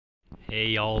Hey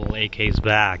y'all, AK's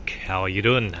back. How are you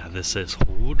doing? This is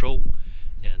Huzhou,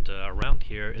 and around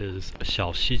here is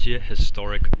Xiaoxijie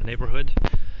Historic Neighborhood.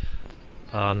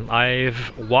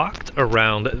 I've walked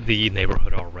around the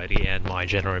neighborhood already, and my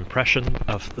general impression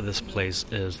of this place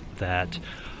is that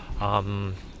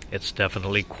it's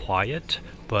definitely quiet,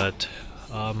 but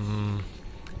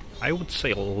I would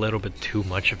say a little bit too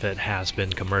much of it has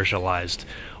been commercialized,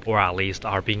 or at least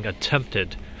are being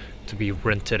attempted to be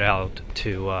rented out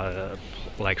to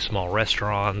like small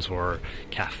restaurants or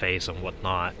cafes and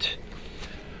whatnot.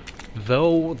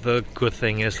 Though the good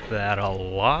thing is that a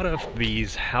lot of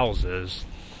these houses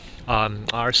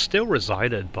are still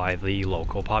resided by the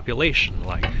local population.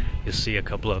 Like you see a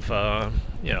couple of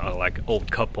like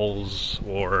old couples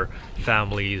or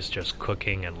families just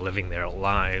cooking and living their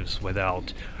lives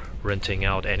without renting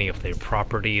out any of their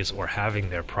properties or having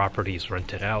their properties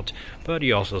rented out. But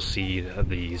you also see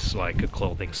these like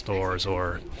clothing stores,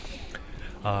 or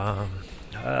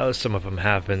some of them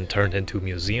have been turned into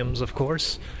museums, of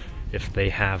course, if they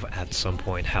have at some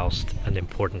point housed an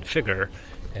important figure.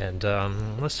 And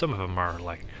some of them are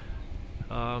like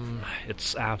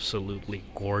it's absolutely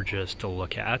gorgeous to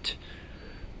look at.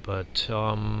 But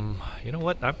you know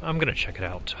what, I'm gonna check it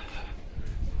out.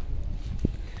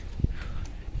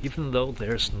 Even though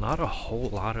there's not a whole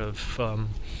lot of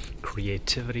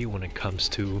creativity when it comes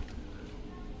to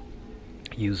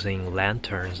using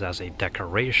lanterns as a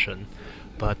decoration,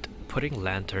 but putting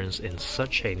lanterns in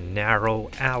such a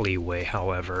narrow alleyway,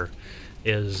 however,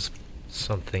 is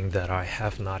something that I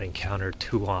have not encountered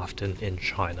too often in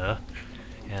China,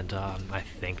 and I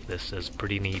think this is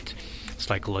pretty neat.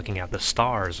 It's like looking at the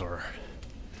stars, or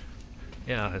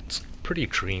yeah, it's pretty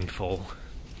dreamful.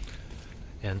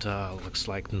 And looks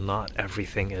like not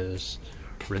everything is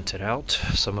rented out.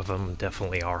 Some of them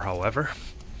definitely are, however.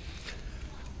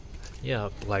 Yeah,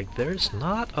 like there's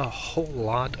not a whole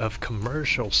lot of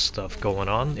commercial stuff going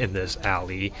on in this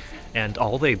alley, and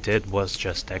all they did was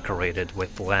just decorate it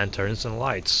with lanterns and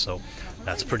lights, so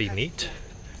that's pretty neat.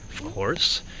 Of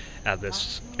course, at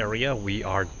this area we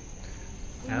are,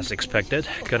 as expected,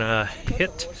 gonna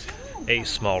hit a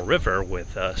small river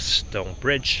with a stone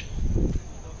bridge.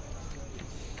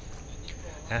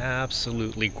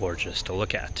 Absolutely gorgeous to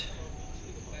look at.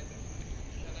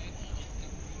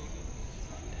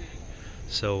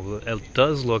 So it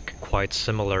does look quite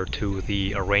similar to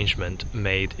the arrangement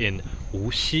made in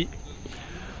Wuxi,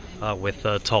 with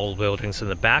the tall buildings in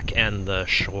the back and the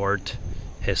short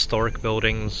historic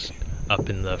buildings up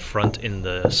in the front in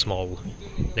the small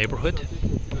neighborhood.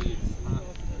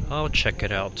 I'll check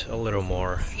it out a little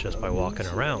more just by walking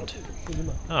around.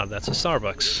 Ah, that's a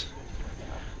Starbucks.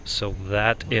 So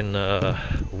that in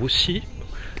Wuxi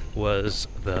was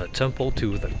the temple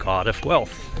to the god of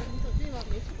wealth.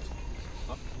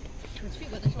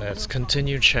 Let's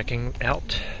continue checking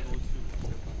out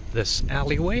this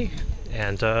alleyway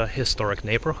and historic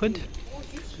neighborhood.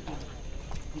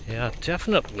 Yeah,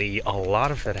 definitely a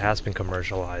lot of it has been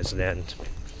commercialized, and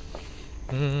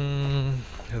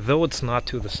though it's not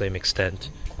to the same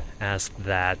extent as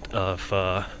that of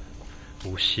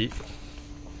Wuxi,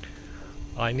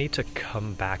 I need to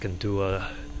come back and do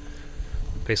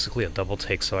basically a double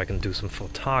take so I can do some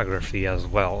photography as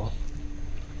well.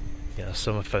 Yeah,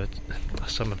 some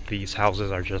of these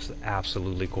houses are just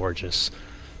absolutely gorgeous.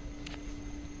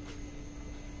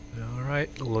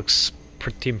 Alright, looks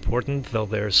pretty important, though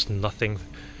there's nothing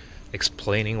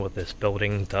explaining what this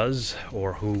building does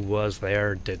or who was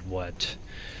there, did what.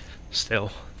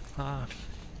 Still,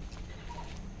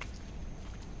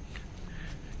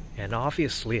 and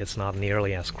obviously it's not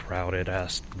nearly as crowded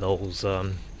as those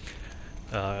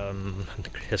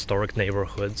historic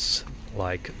neighborhoods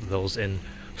like those in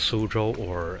Huzhou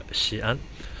or Xi'an.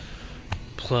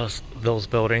 Plus, those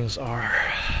buildings are,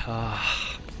 how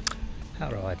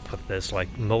do I put this,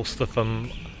 like most of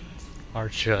them are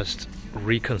just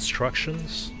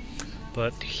reconstructions,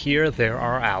 but here there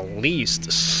are at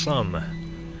least some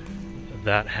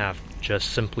that have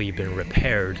just simply been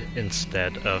repaired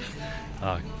instead of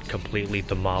completely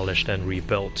demolished and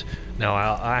rebuilt. Now,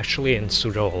 actually in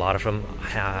Huzhou, a lot of them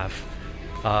have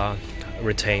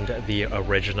retained the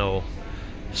original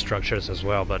structures as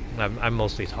well, but I'm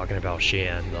mostly talking about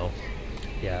Xi'an, though.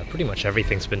 Yeah, pretty much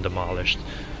everything's been demolished.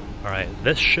 Alright,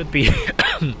 this should be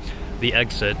the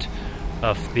exit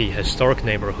of the historic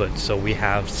neighborhood, so we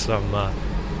have some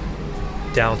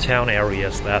downtown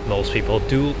areas that most people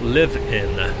do live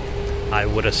in, I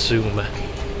would assume,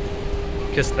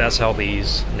 because that's how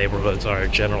these neighborhoods are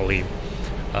generally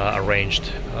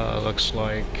arranged. Looks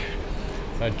like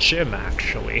a gym,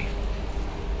 actually.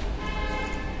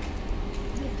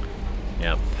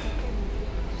 Yep.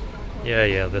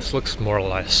 Yeah, this looks more or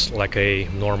less like a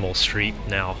normal street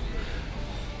now.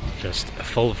 Just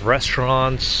full of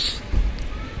restaurants.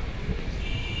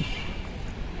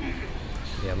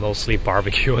 Yeah, mostly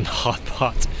barbecue and hot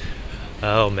pot.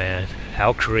 Oh man,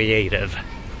 how creative.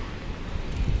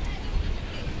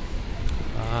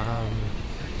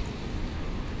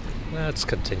 Let's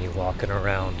continue walking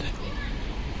around.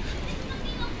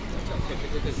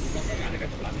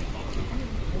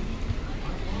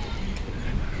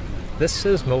 This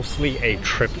is mostly a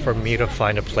trip for me to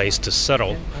find a place to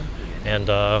settle. And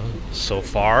so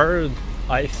far,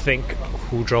 I think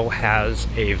Huzhou has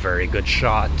a very good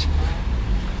shot.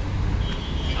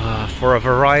 For a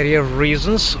variety of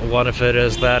reasons. One of it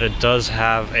is that it does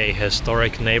have a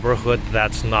historic neighborhood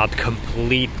that's not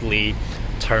completely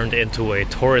turned into a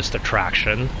tourist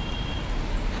attraction.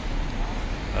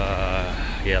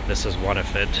 Yeah, this is one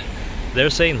of it.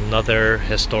 There's another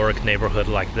historic neighborhood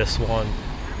like this one.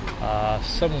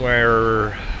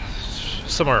 Somewhere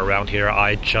around here.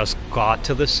 I just got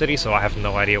to the city, so I have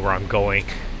no idea where I'm going.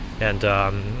 And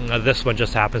this one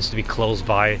just happens to be close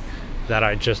by, that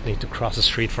I just need to cross the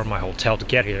street from my hotel to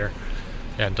get here.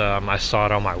 And I saw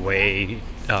it on my way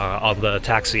on the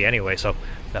taxi anyway, so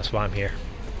that's why I'm here.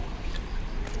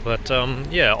 But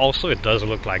yeah, also it does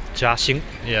look like Zhejiang.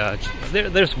 Yeah,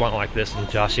 there's one like this in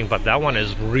Zhejiang, but that one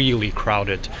is really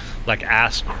crowded, like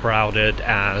as crowded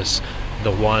as the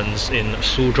ones in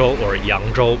Suzhou or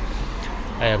Yangzhou.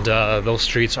 And those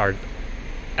streets are,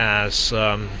 as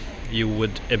you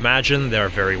would imagine, they're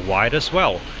very wide as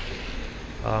well.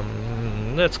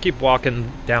 Let's keep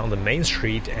walking down the main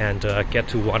street and get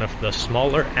to one of the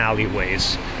smaller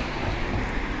alleyways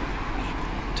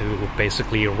to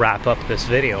basically wrap up this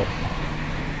video.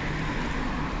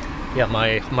 Yeah,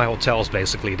 my hotel is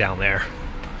basically down there.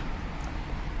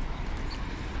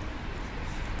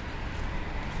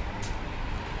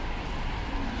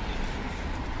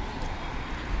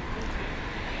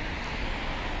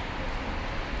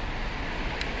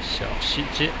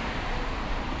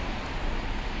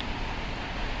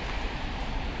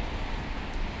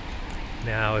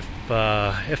 Now,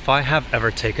 if I have ever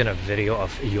taken a video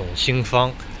of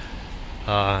Yongxingfang,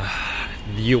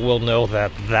 you will know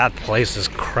that that place is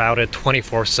crowded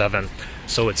 24/7.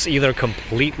 So it's either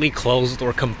completely closed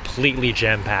or completely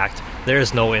jam-packed. There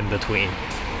is no in-between.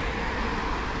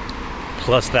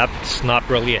 Plus, that's not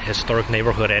really a historic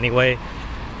neighborhood anyway.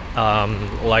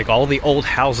 Like all the old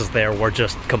houses there were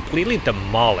just completely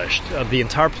demolished. The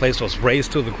entire place was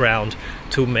razed to the ground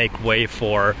to make way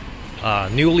for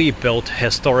newly built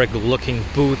historic looking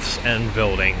booths and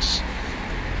buildings.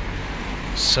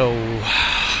 So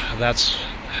that's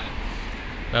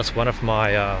one of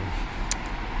my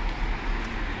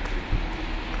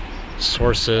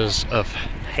sources of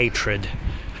hatred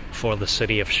for the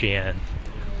city of Xi'an.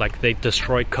 Like, they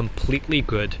destroy completely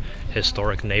good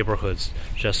historic neighborhoods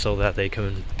just so that they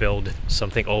can build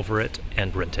something over it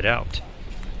and rent it out.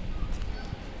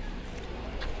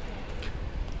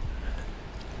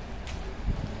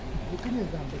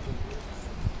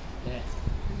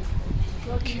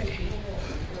 Okay.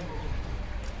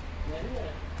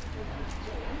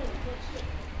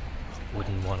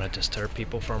 Wouldn't want to disturb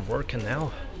people from working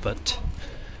now, but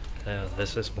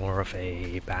this is more of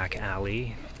a back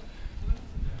alley.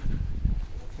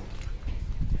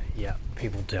 Yeah,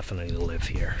 people definitely live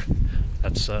here.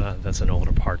 That's an old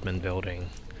apartment building,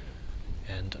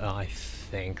 and I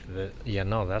think that, yeah,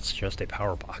 no, that's just a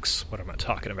power box. What am I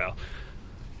talking about?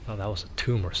 Oh, that was a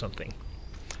tomb or something.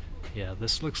 Yeah,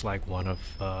 this looks like one of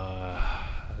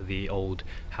the old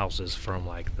houses from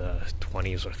like the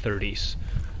 20s or 30s.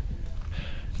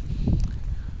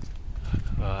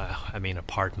 I mean,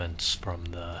 apartments from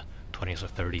the 20s or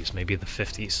 30s, maybe the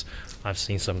 50s. I've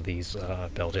seen some of these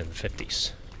built in the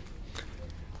 50s.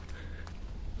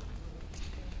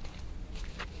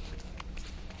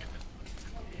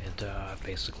 And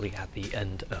basically at the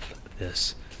end of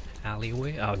this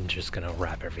alleyway, I'm just gonna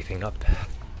wrap everything up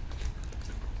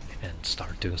and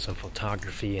start doing some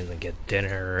photography and then get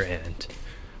dinner and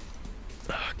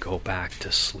go back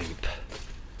to sleep.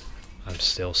 I'm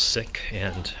still sick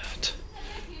and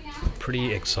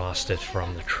pretty exhausted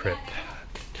from the trip.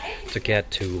 To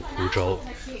get to Huzhou,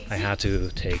 I had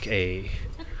to take a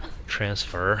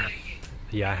transfer.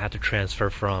 Yeah, I had to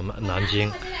transfer from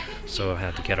Nanjing, so I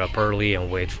had to get up early and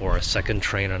wait for a second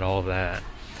train and all that.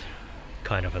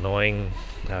 Kind of annoying,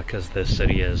 because this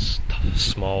city is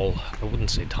small. I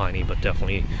wouldn't say tiny, but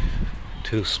definitely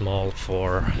too small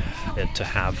for it to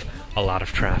have a lot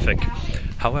of traffic.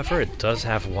 However, it does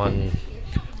have one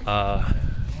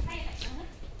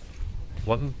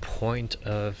point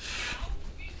of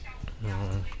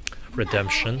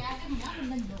redemption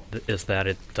is that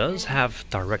it does have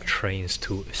direct trains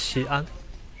to Xi'an.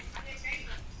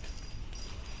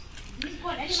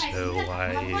 So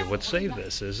I would say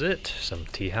this is it. Some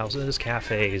tea houses,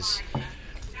 cafes,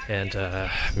 and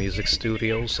music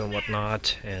studios and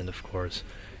whatnot, and of course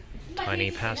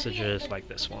tiny passages like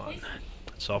this one.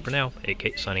 That's all for now.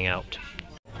 AK signing out.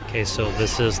 Okay, so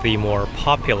this is the more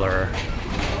popular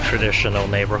traditional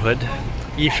neighborhood,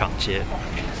 Yishangjie.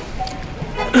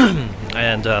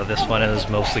 And this one is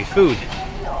mostly food.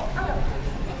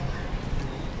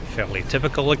 Fairly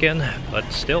typical again, but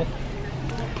still.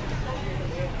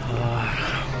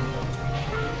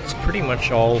 It's pretty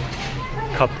much all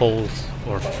couples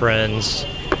or friends,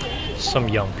 some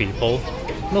young people,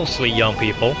 mostly young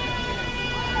people.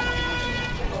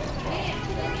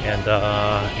 And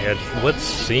it would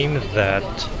seem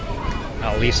that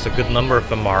at least a good number of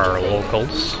them are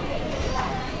locals.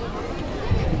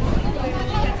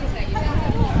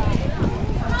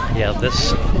 Yeah,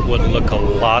 this would look a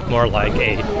lot more like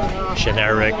a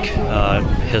generic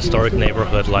historic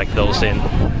neighborhood like those in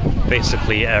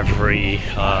basically every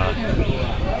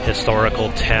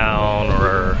historical town,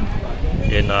 or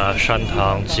in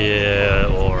Shantangji,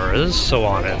 or so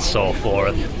on and so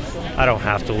forth. I don't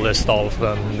have to list all of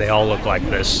them, they all look like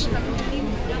this.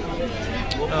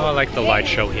 Oh, I like the light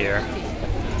show here.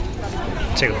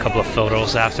 Take a couple of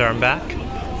photos after I'm back.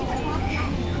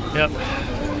 Yep.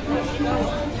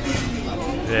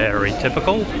 Very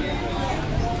typical.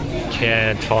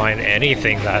 Can't find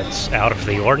anything that's out of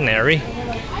the ordinary.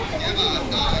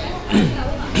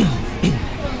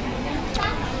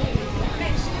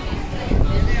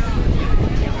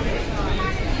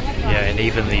 Yeah, and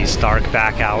even these dark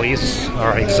back alleys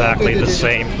are exactly the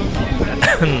same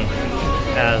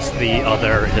as the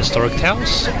other historic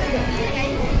towns.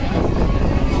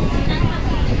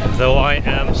 Though I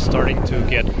am starting to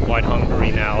get quite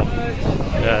hungry now,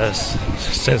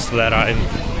 since that I'm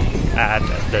at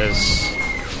this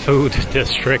food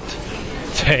district.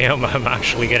 Damn, I'm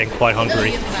actually getting quite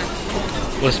hungry.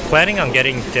 Was planning on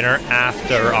getting dinner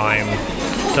after I'm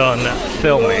done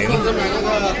filming.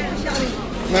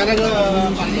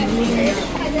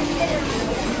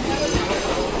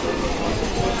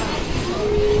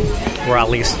 Or at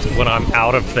least when I'm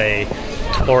out of the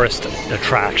tourist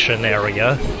attraction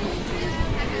area,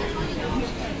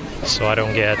 so I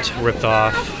don't get ripped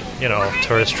off, you know,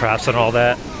 tourist traps and all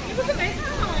that.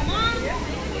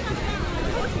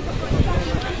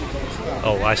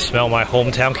 Oh, I smell my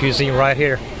hometown cuisine right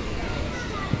here.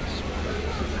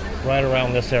 Right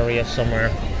around this area somewhere.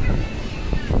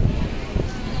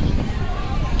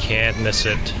 Can't miss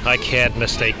it. I can't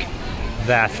mistake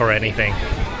that for anything.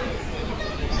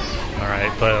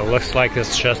 Alright, but it looks like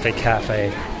it's just a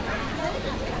cafe.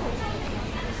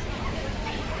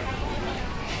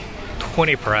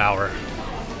 20 per hour.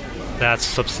 That's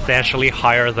substantially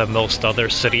higher than most other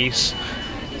cities.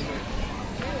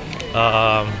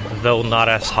 Though not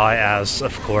as high as,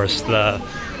 of course, the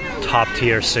top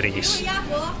tier cities.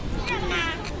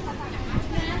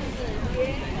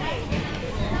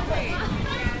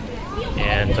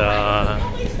 And,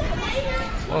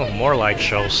 well, more light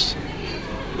shows.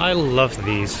 I love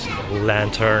these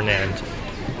lantern and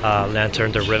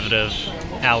lantern derivative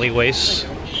alleyways.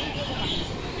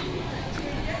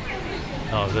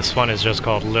 Oh, this one is just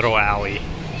called Little Alley.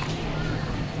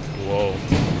 Whoa.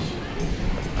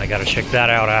 I gotta check that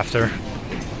out after.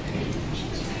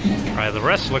 Alright, the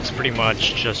rest looks pretty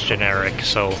much just generic,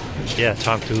 so yeah,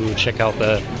 time to check out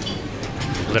the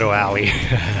Little Alley.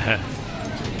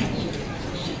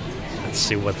 Let's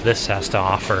see what this has to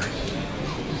offer.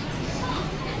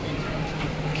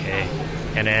 Okay,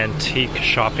 an antique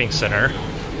shopping center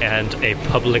and a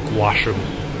public washroom.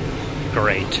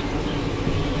 Great.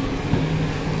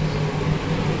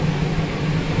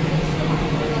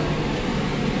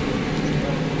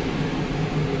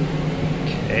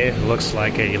 It looks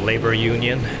like a labor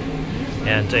union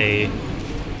and a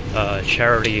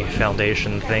charity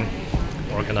foundation thing,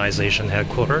 organization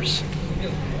headquarters.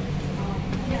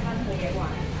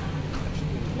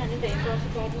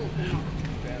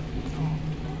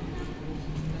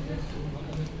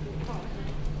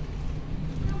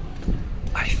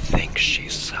 I think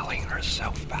she's selling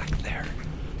herself back there.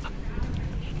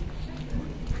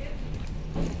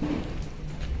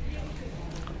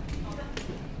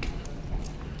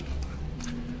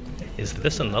 Is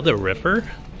this another river?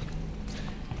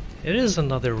 It is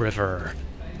another river.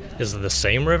 Is it the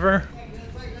same river?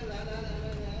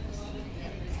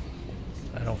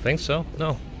 I don't think so,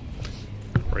 no.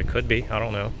 Or it could be, I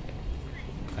don't know.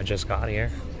 I just got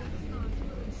here.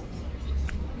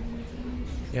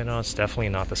 Yeah, no, it's definitely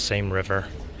not the same river.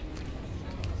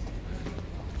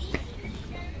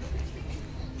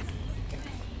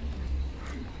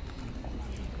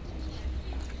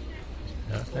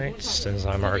 Right, since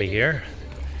I'm already here,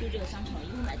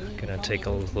 gonna take a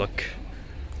look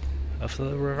of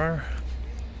the river.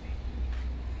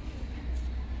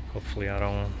 Hopefully I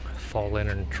don't fall in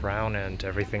and drown, and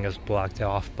everything is blocked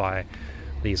off by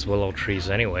these willow trees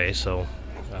anyway, so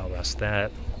well, that's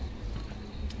that.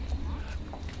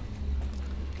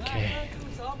 Okay.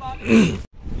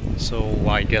 So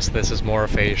I guess this is more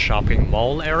of a shopping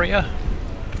mall area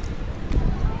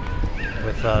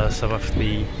with some of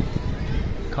the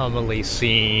commonly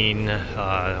seen,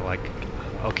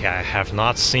 okay, I have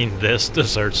not seen this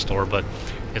dessert store, but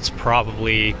it's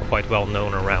probably quite well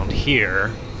known around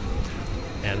here.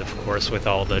 And of course, with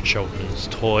all the children's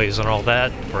toys and all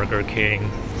that, Burger King.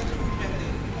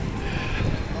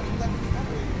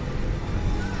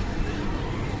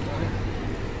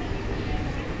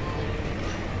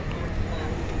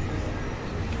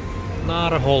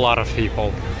 Not a whole lot of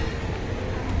people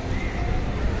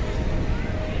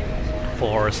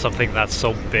for something that's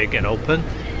so big and open.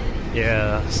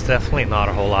 Yeah, it's definitely not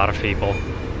a whole lot of people.